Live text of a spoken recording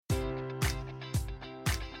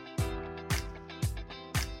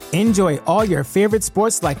Enjoy all your favorite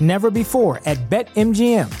sports like never before at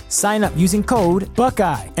BetMGM. Sign up using code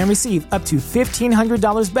Buckeye and receive up to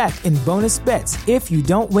 $1,500 back in bonus bets if you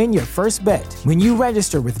don't win your first bet. When you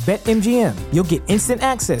register with BetMGM, you'll get instant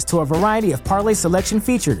access to a variety of parlay selection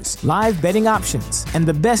features, live betting options, and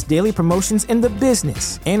the best daily promotions in the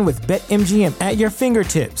business. And with BetMGM at your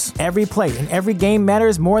fingertips, every play and every game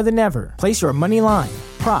matters more than ever. Place your money line,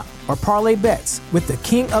 prop, or parlay bets with the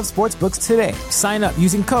king of sportsbooks today. Sign up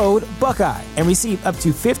using code Buckeye and receive up to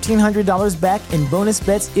 $1,500 back in bonus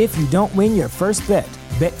bets if you don't win your first bet.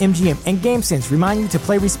 BetMGM and GameSense remind you to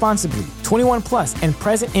play responsibly. 21 plus and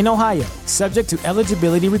present in Ohio, subject to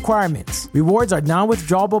eligibility requirements. Rewards are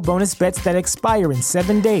non-withdrawable bonus bets that expire in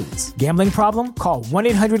 7 days. Gambling problem? Call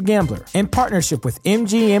 1-800-GAMBLER. In partnership with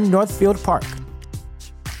MGM Northfield Park.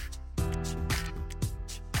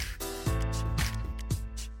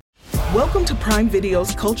 Welcome to Prime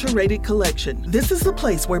Video's Culture-Rated Collection. This is the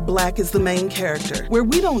place where Black is the main character, where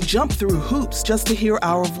we don't jump through hoops just to hear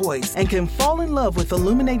our voice, and can fall in love with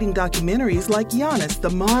illuminating documentaries like Giannis, The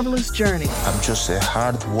Marvelous Journey. I'm just a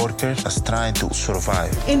hard worker that's trying to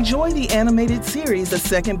survive. Enjoy the animated series, The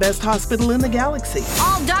Second Best Hospital in the Galaxy.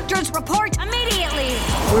 All doctors report immediately!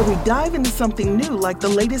 Where we dive into something new like the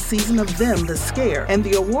latest season of Them, The Scare, and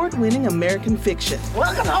the award-winning American Fiction.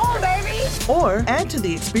 Welcome home, baby! Or add to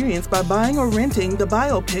the experience by buying or renting the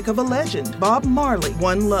biopic of a legend, Bob Marley,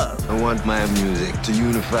 One Love. I want my music to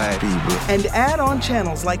unify people. And add on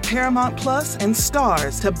channels like Paramount Plus and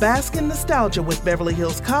Stars to bask in nostalgia with Beverly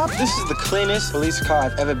Hills Cop. This is the cleanest police car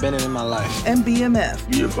I've ever been in my life. And BMF.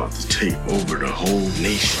 You're about to take over the whole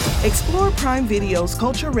nation. Explore Prime Video's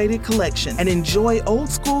Culture-Rated Collection and enjoy old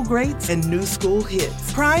school greats and new school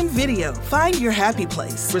hits. Prime Video. Find your happy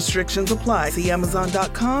place. Restrictions apply. See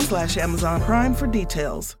Amazon.com/Amazon Prime for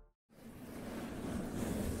details.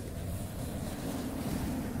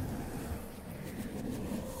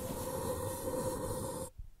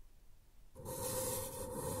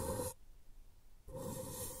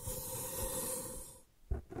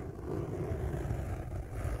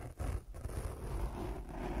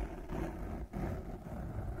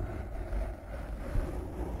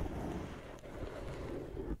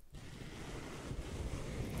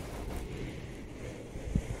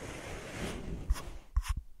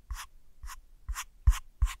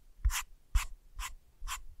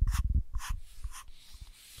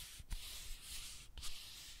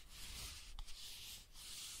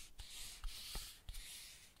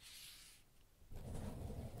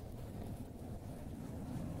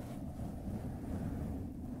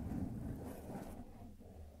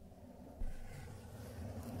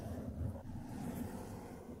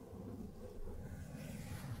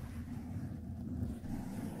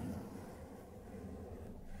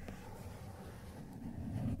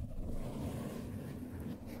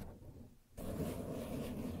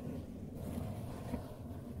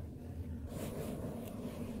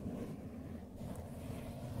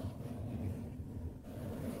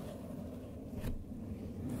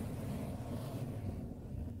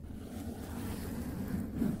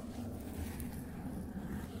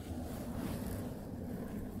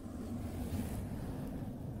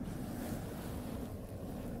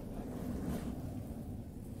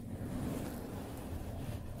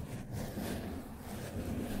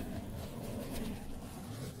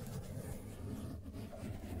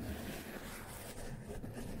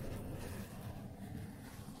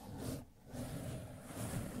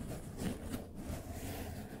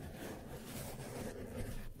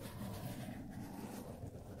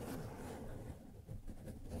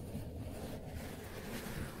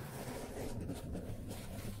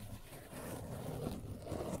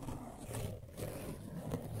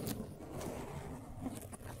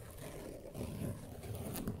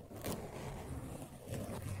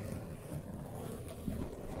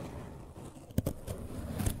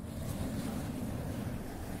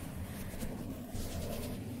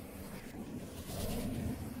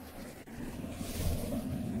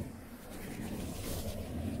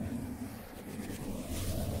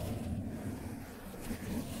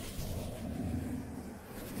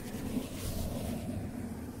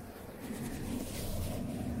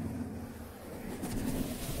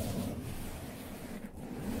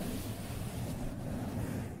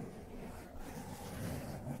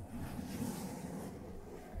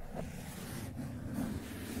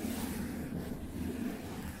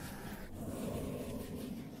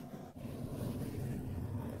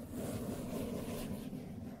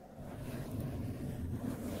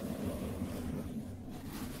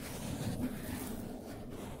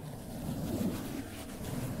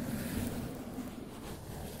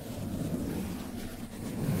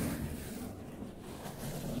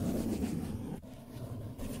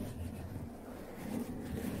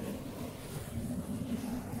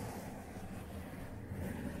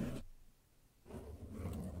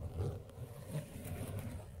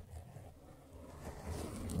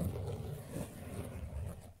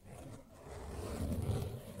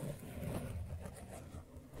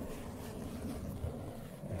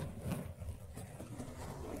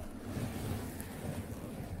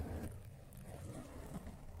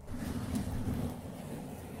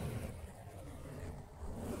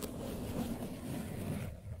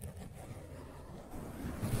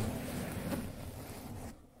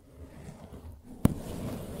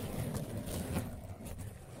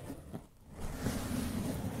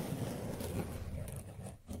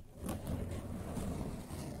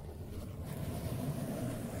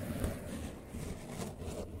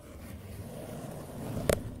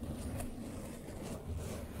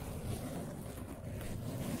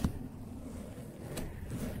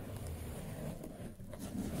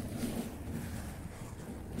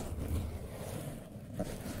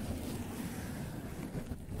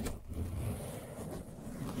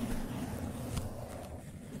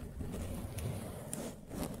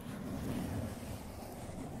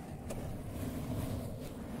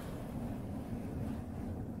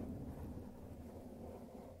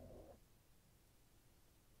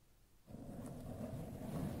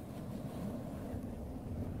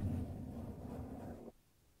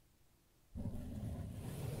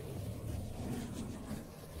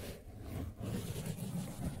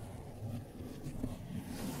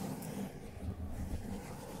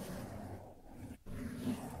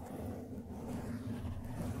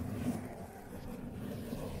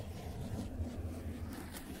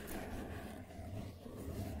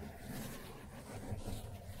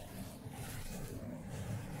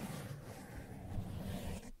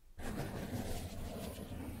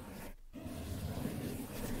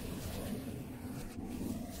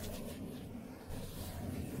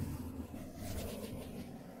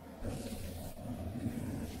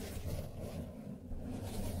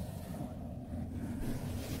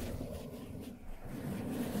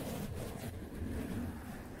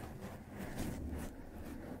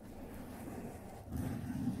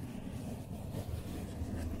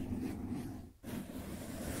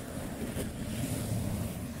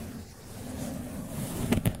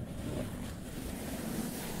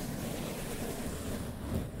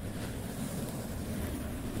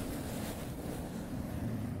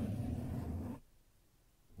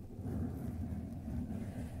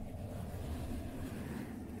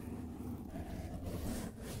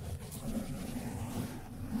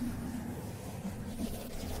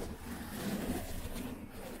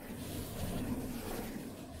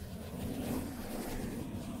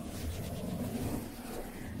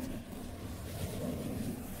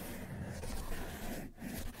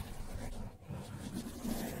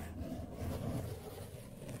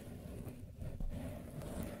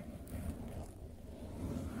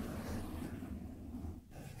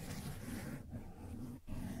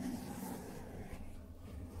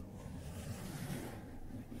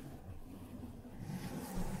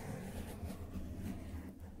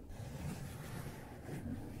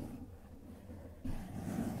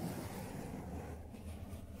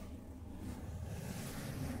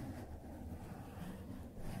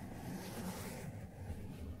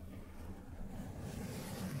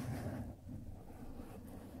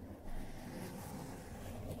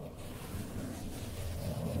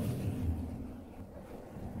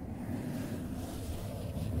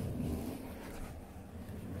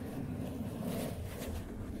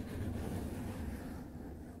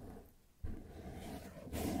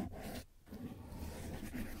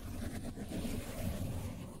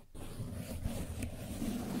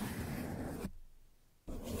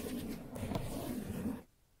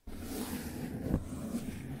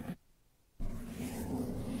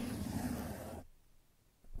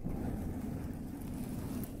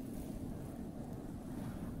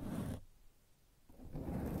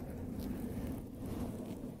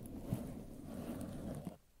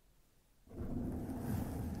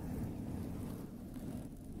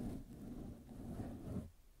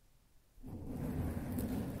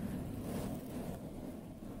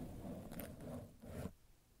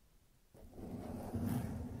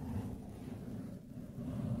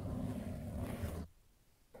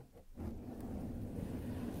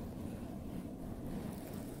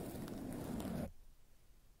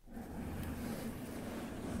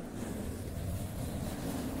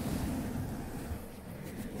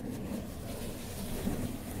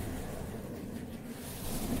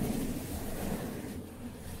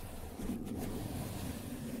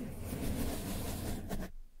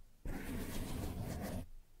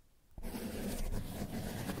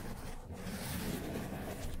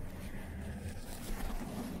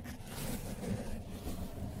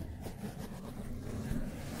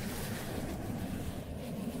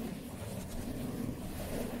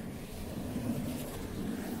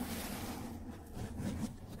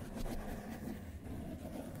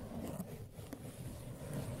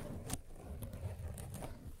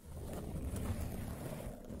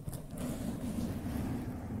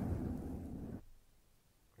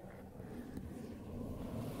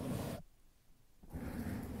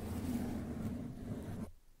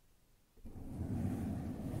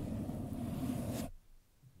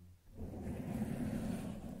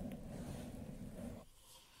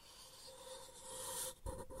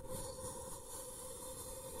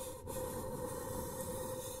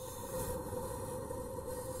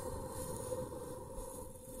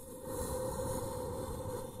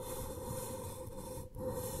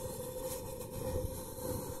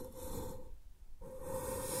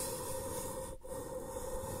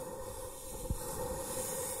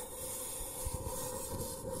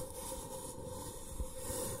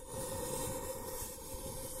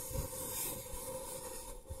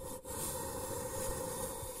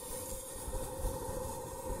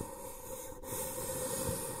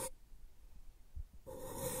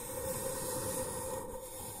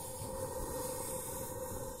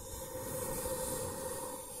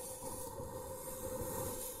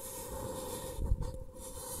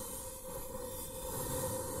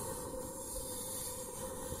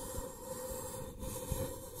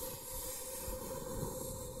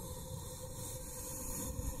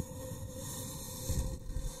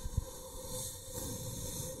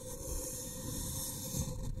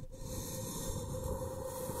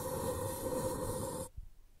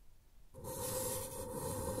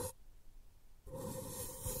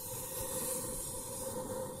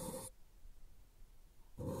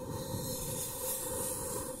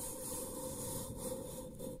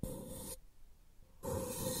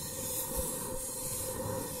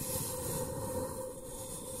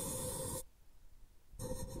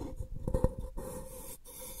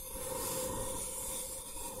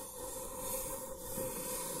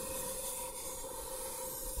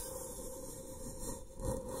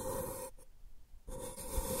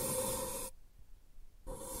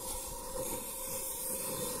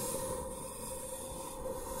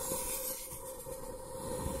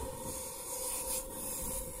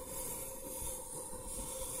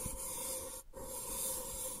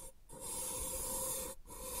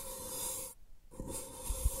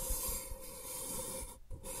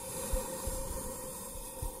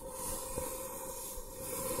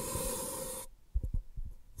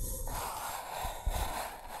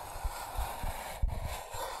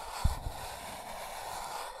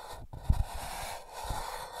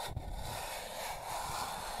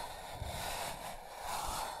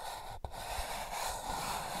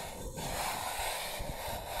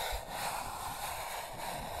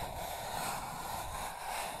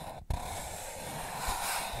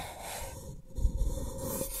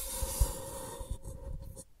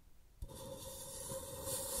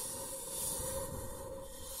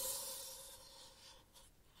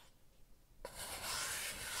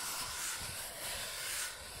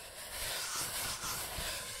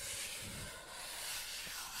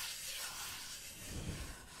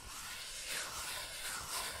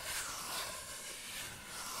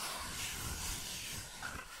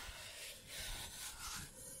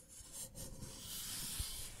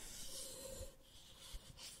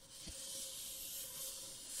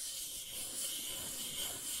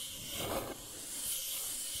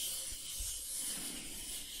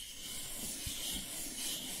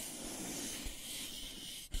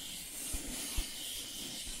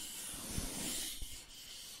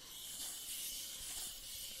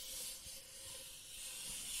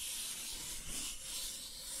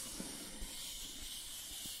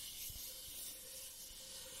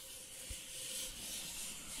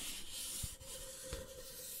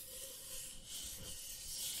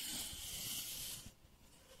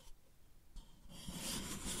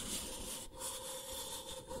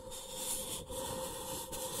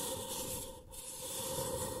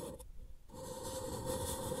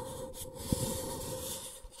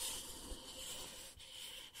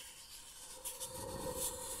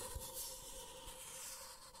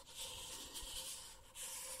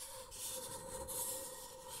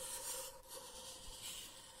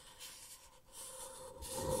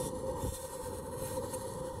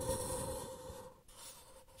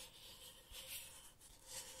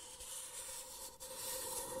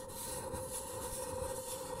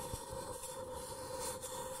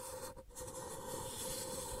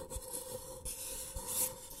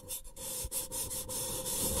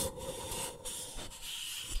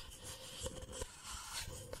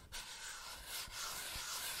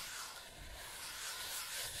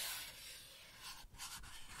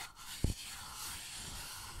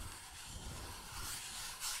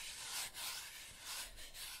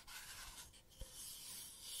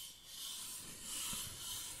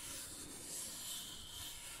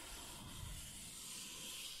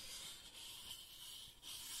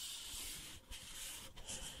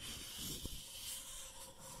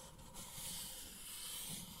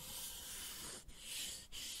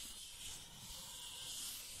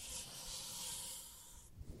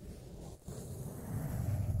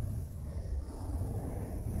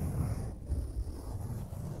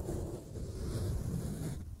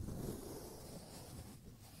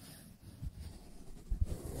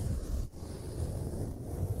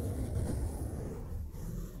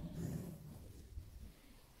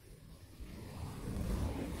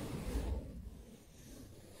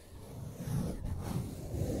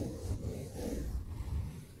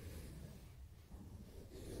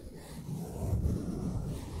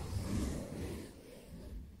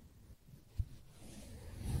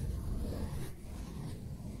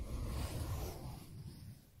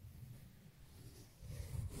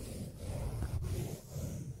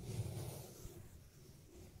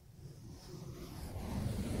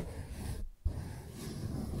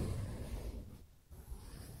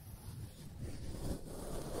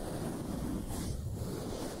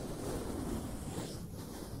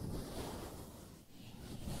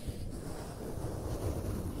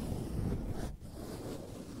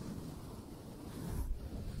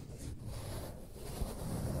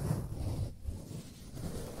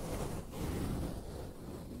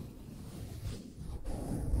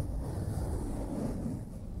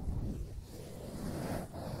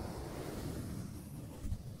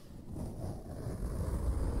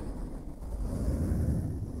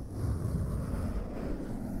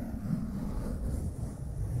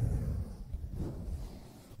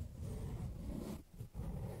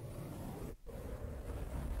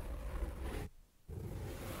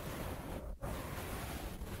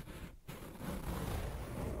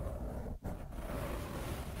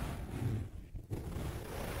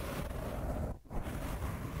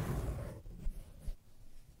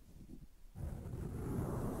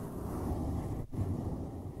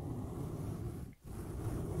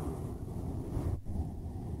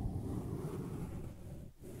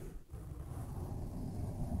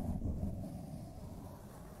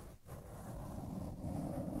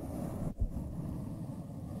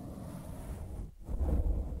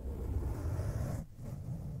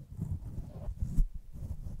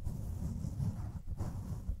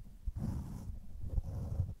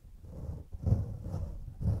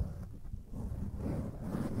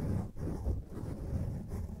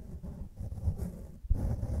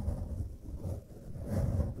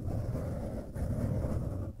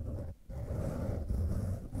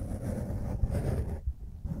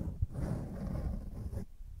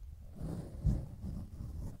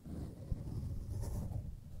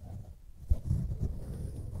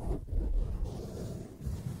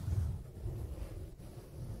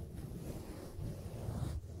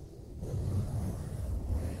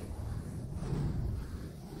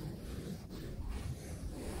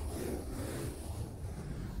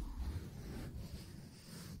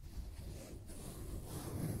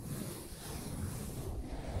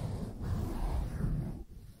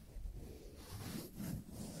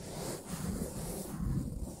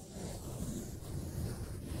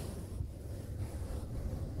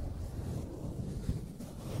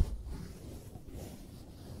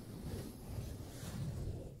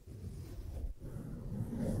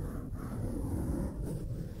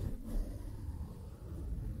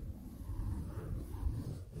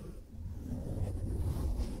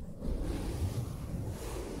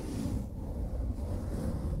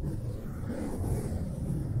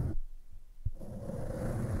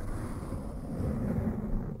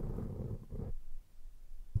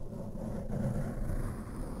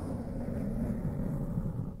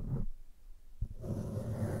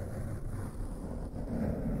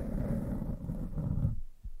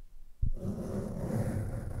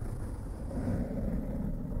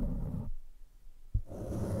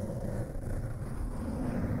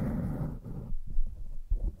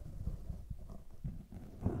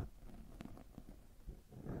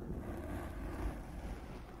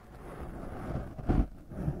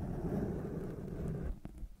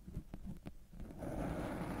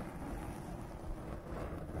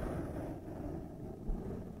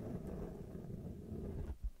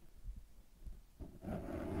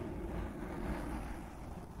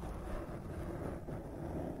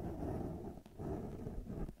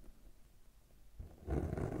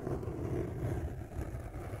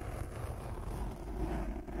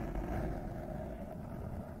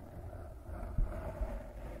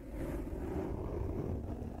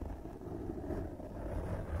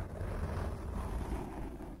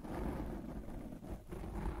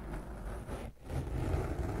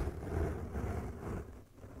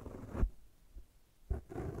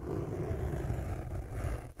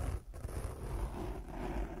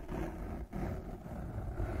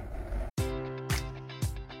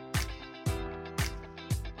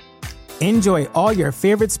 Enjoy all your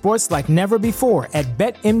favorite sports like never before at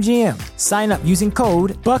BetMGM. Sign up using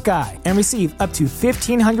code Buckeye and receive up to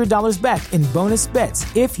 $1,500 back in bonus bets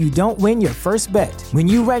if you don't win your first bet. When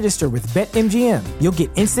you register with BetMGM, you'll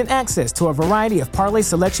get instant access to a variety of parlay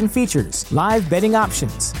selection features, live betting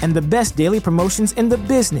options, and the best daily promotions in the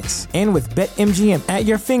business. And with BetMGM at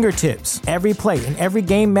your fingertips, every play and every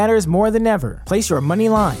game matters more than ever. Place your money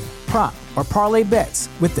line, prop, or parlay bets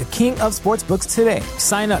with the king of sportsbooks today.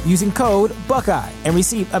 Sign up using code Buckeye and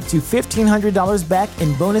receive up to $1,500 back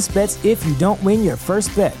in bonus bets if you don't win your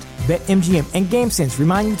first bet. BetMGM and GameSense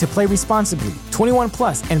remind you to play responsibly. 21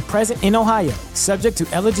 plus and present in Ohio, subject to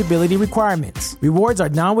eligibility requirements. Rewards are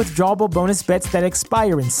non-withdrawable bonus bets that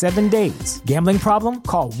expire in 7 days. Gambling problem?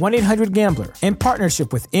 Call 1-800-GAMBLER. In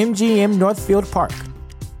partnership with MGM Northfield Park.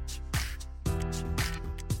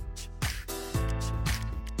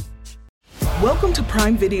 Welcome to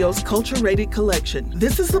Prime Video's Culture-Rated Collection.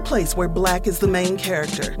 This is the place where Black is the main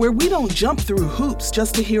character, where we don't jump through hoops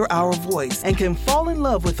just to hear our voice, and can fall in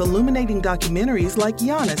love with illuminating documentaries like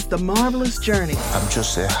Giannis, The Marvelous Journey. I'm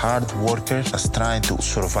just a hard worker that's trying to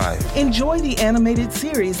survive. Enjoy the animated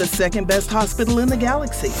series, The Second Best Hospital in the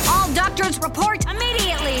Galaxy, All doctors report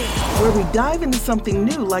immediately. where we dive into something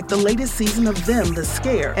new like the latest season of Them, The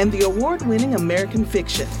Scare, and the award-winning American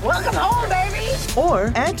Fiction. Welcome home, baby.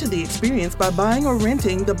 Or add to the experience by buying or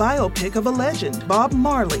renting the biopic of a legend, Bob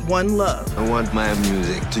Marley, One Love. I want my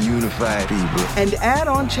music to unify people. And add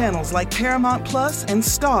on channels like Paramount Plus and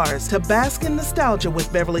Stars to bask in nostalgia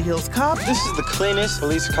with Beverly Hills Cop This is the cleanest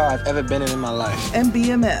police car I've ever been in my life. and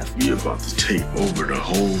BMF. We're about to take over the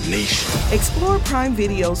whole nation. Explore Prime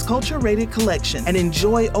Video's Culture-Rated Collection and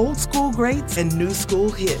enjoy old school greats and new school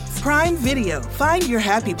hits. Prime Video. Find your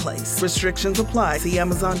happy place. Restrictions apply. See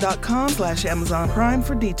Amazon.com/Amazon Prime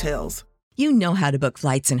for details. You know how to book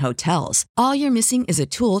flights and hotels. All you're missing is a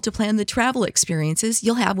tool to plan the travel experiences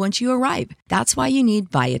you'll have once you arrive. That's why you need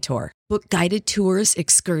Viator. Book guided tours,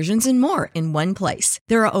 excursions, and more in one place.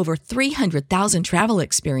 There are over 300,000 travel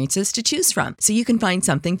experiences to choose from, so you can find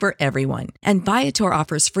something for everyone. And Viator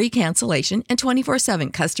offers free cancellation and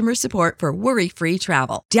 24/7 customer support for worry-free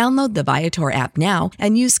travel. Download the Viator app now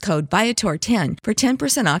and use code Viator10 for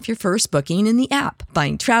 10% off your first booking in the app.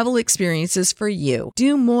 Find travel experiences for you.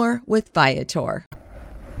 Do more with Viator.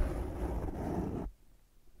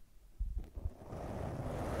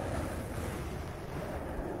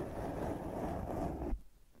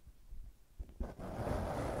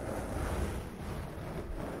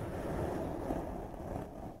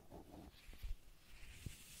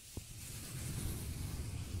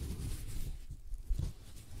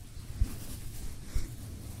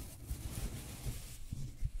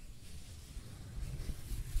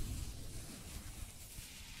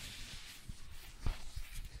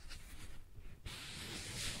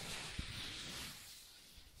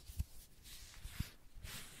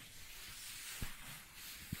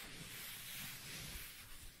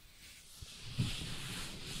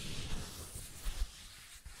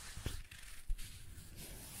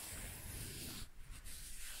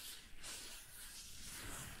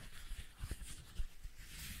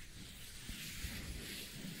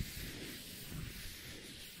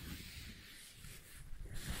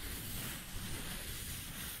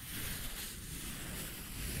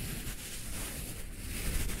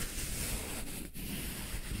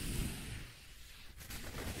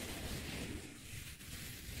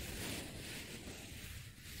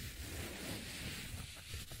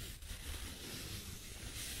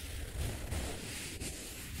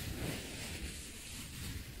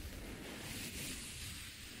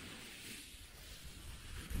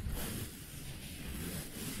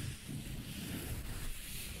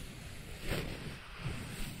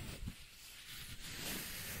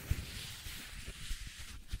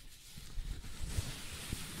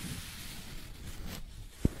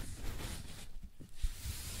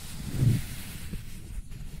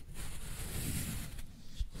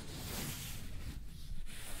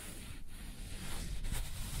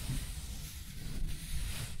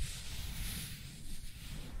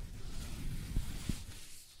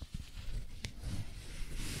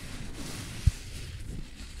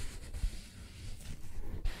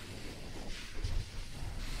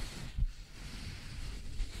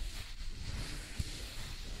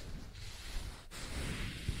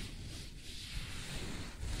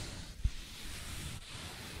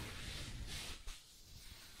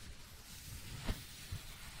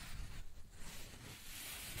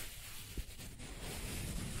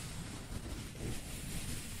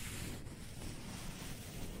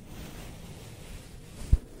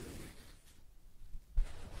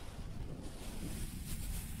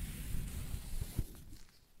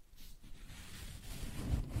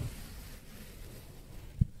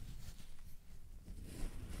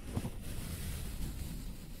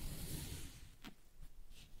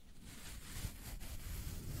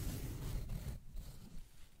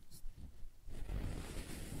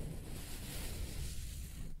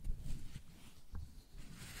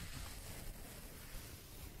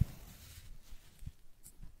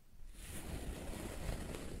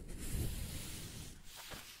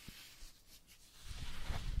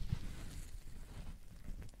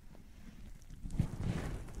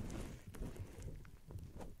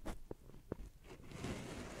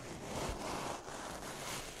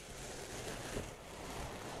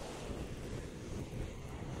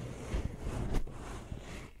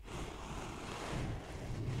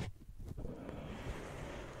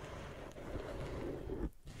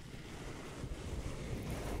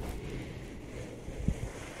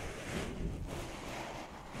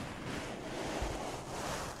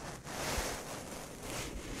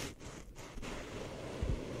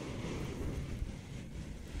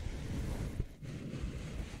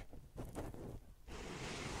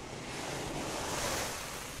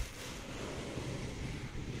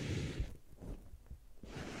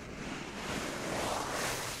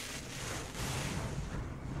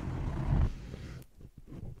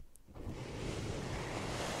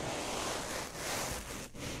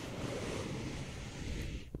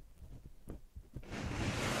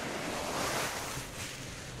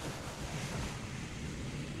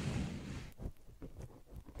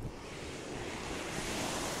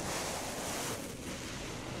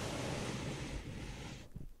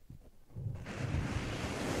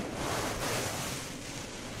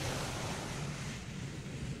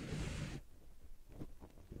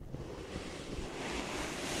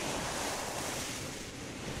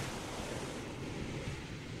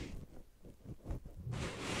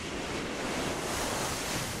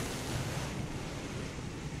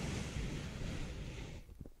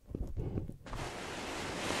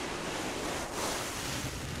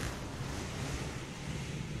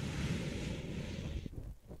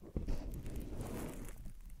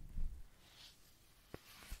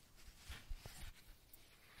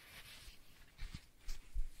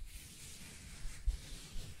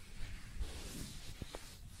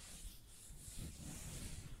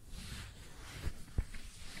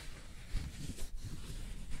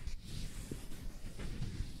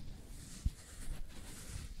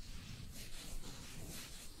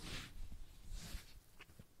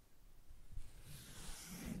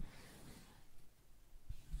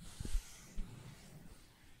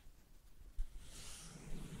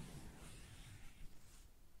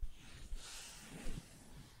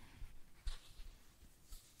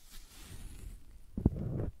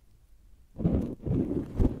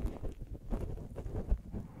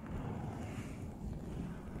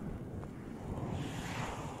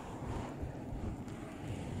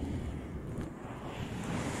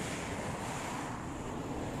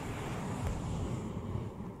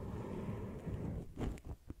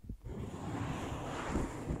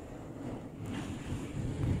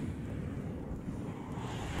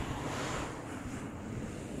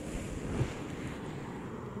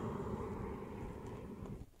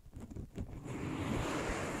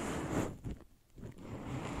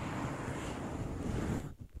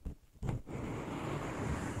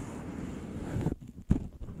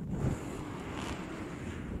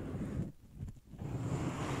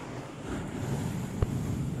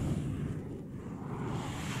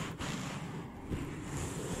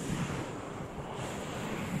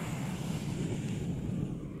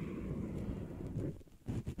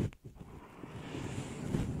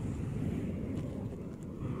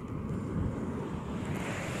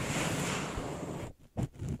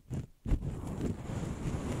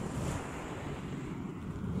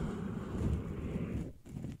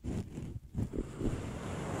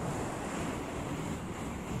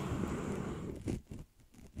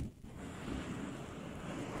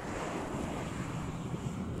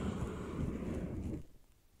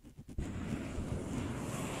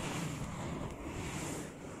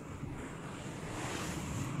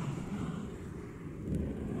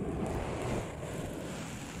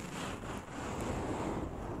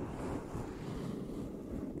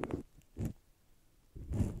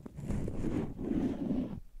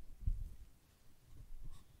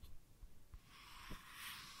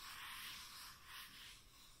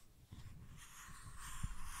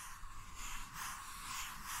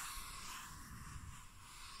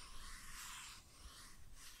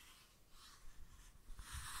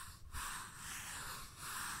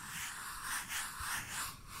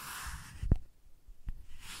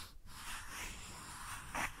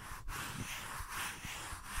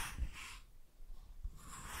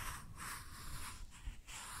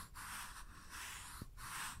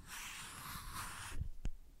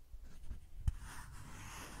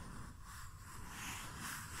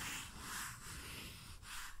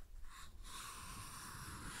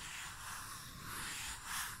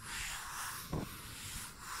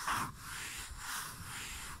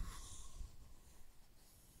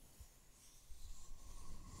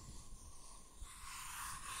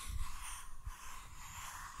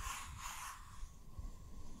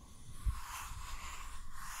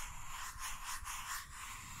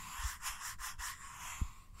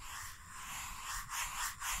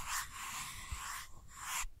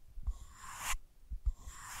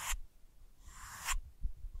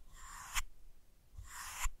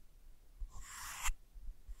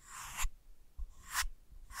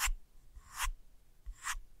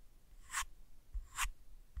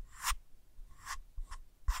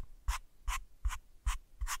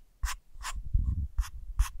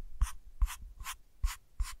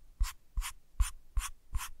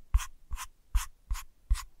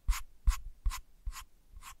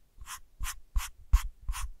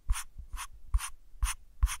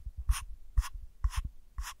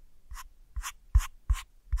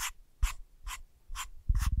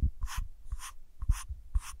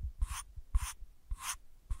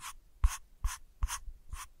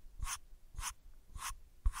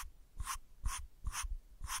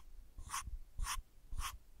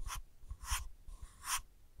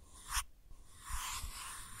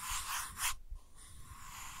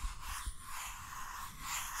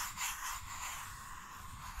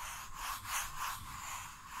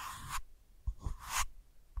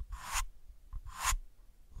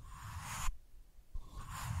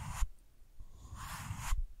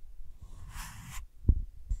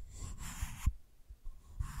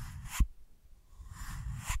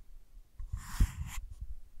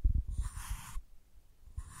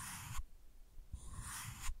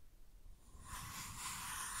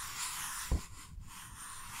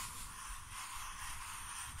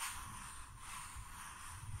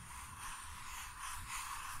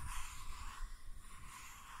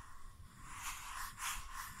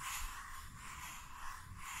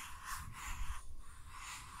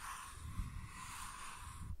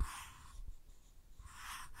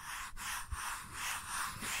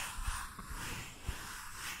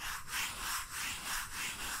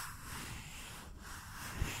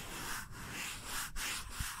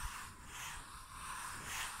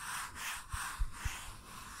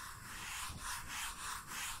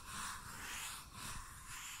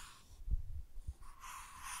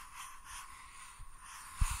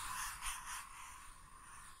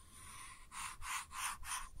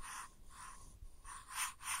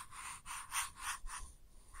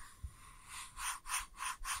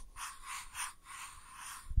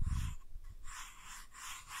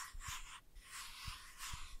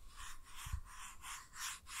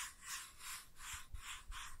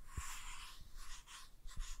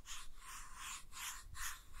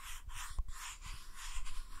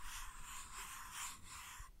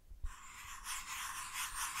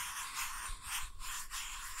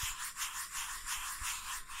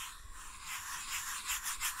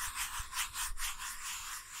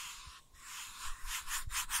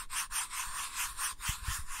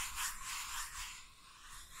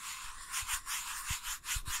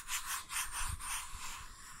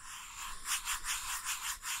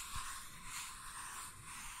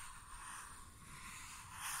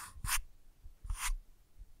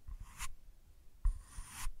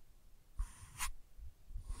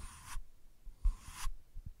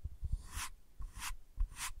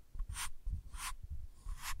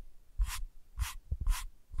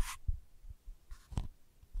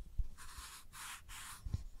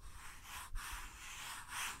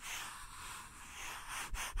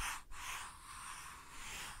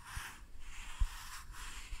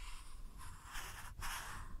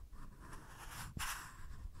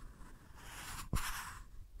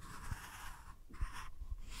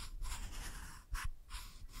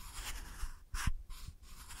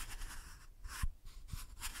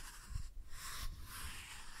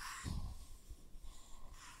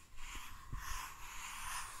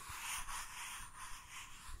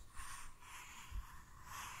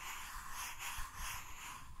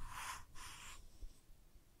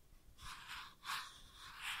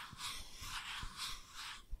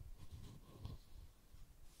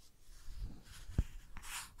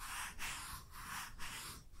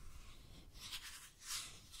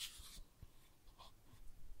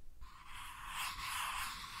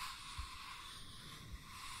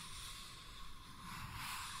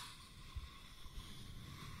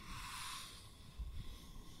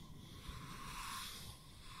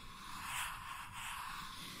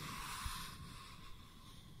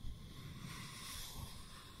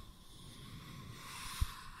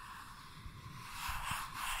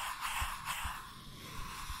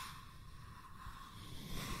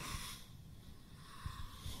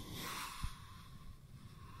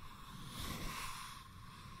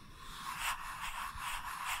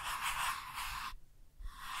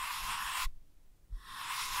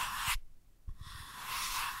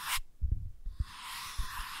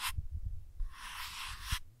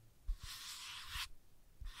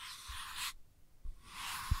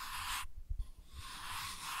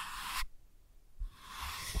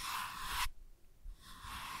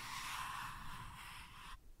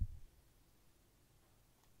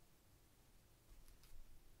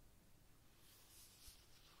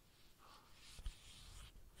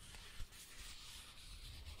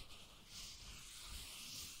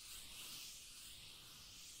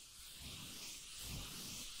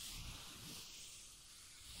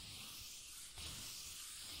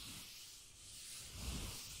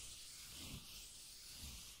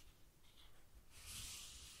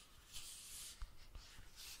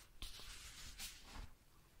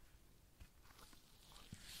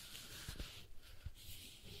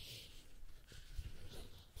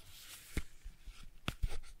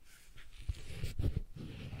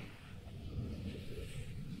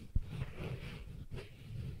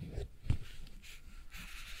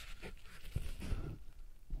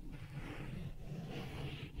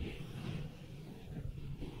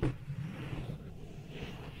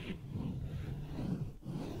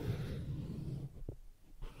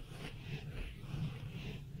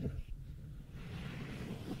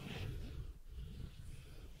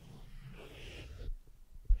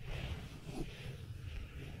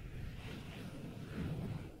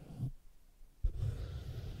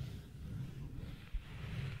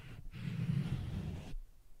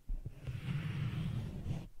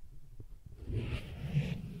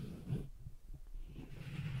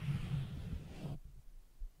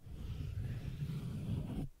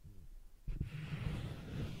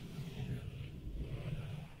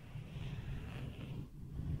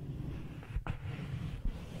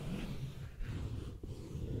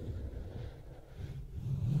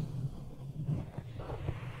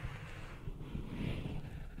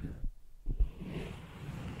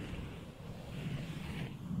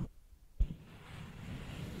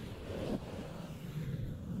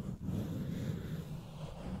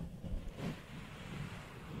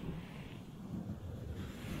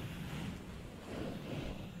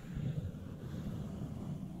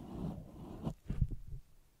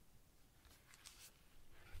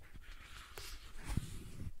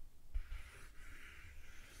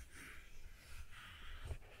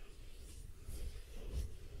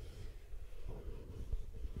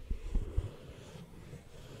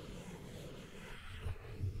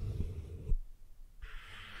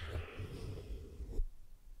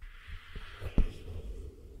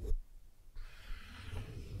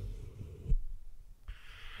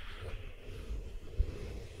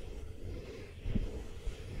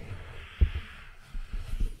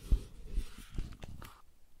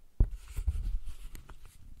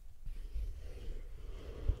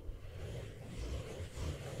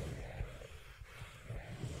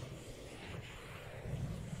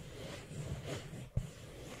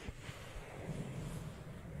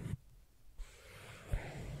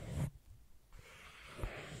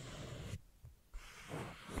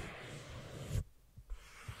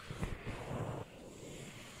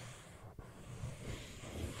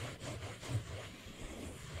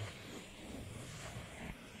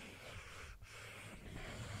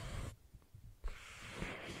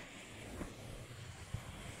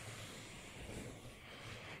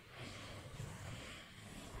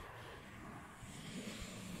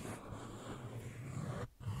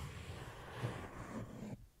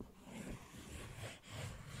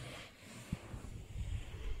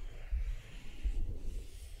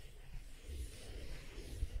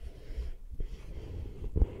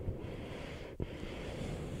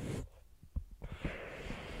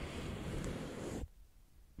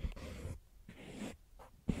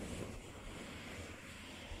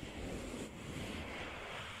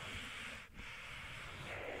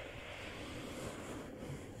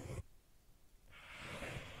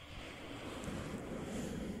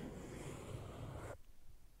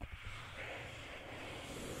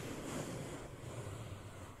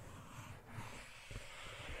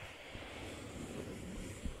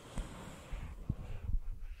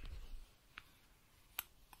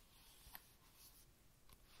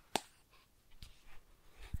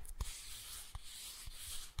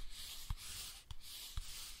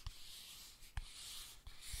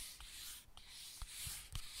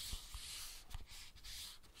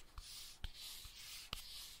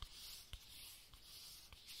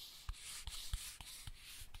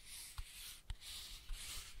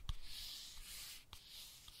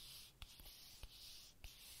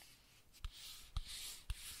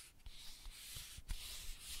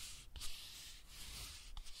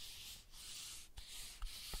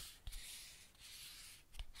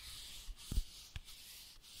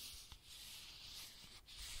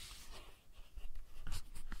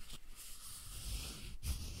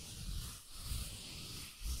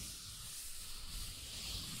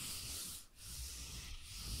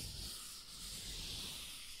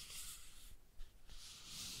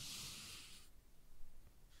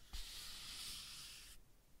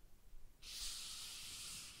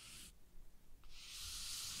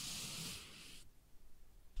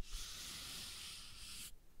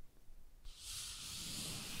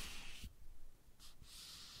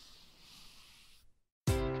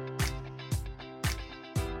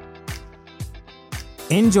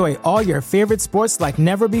 Enjoy all your favorite sports like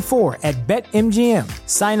never before at BetMGM.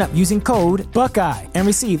 Sign up using code Buckeye and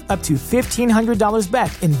receive up to $1,500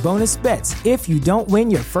 back in bonus bets if you don't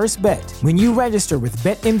win your first bet. When you register with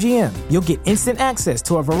BetMGM, you'll get instant access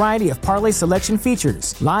to a variety of parlay selection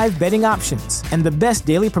features, live betting options, and the best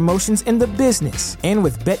daily promotions in the business. And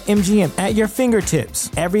with BetMGM at your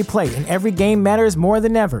fingertips, every play and every game matters more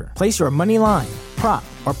than ever. Place your money line, prop,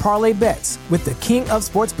 or parlay bets with the king of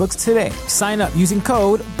sportsbooks today. Sign up using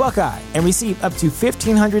code Buckeye and receive up to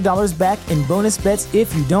 $1,500 back in bonus bets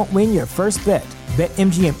if you don't win your first bet.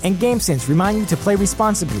 BetMGM and GameSense remind you to play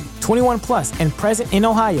responsibly. 21 plus and present in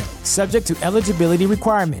Ohio, subject to eligibility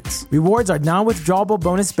requirements. Rewards are non-withdrawable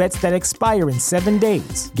bonus bets that expire in 7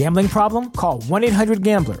 days. Gambling problem? Call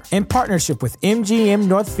 1-800-GAMBLER. In partnership with MGM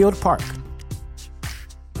Northfield Park.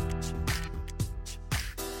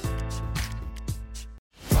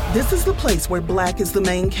 This is the place where Black is the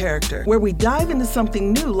main character, where we dive into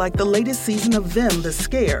something new like the latest season of Them, The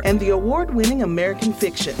Scare, and the award-winning American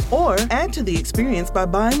Fiction. Or add to the experience by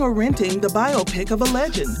buying or renting the biopic of a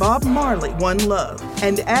legend, Bob Marley, One Love.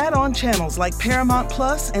 And add on channels like Paramount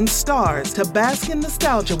Plus and Stars to bask in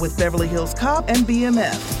nostalgia with Beverly Hills Cop and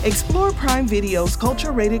BMF. Explore Prime Video's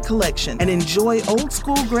culture-rated collection and enjoy old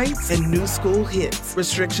school greats and new school hits.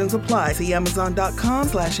 Restrictions apply. See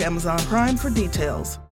Amazon.com/Amazon Prime for details.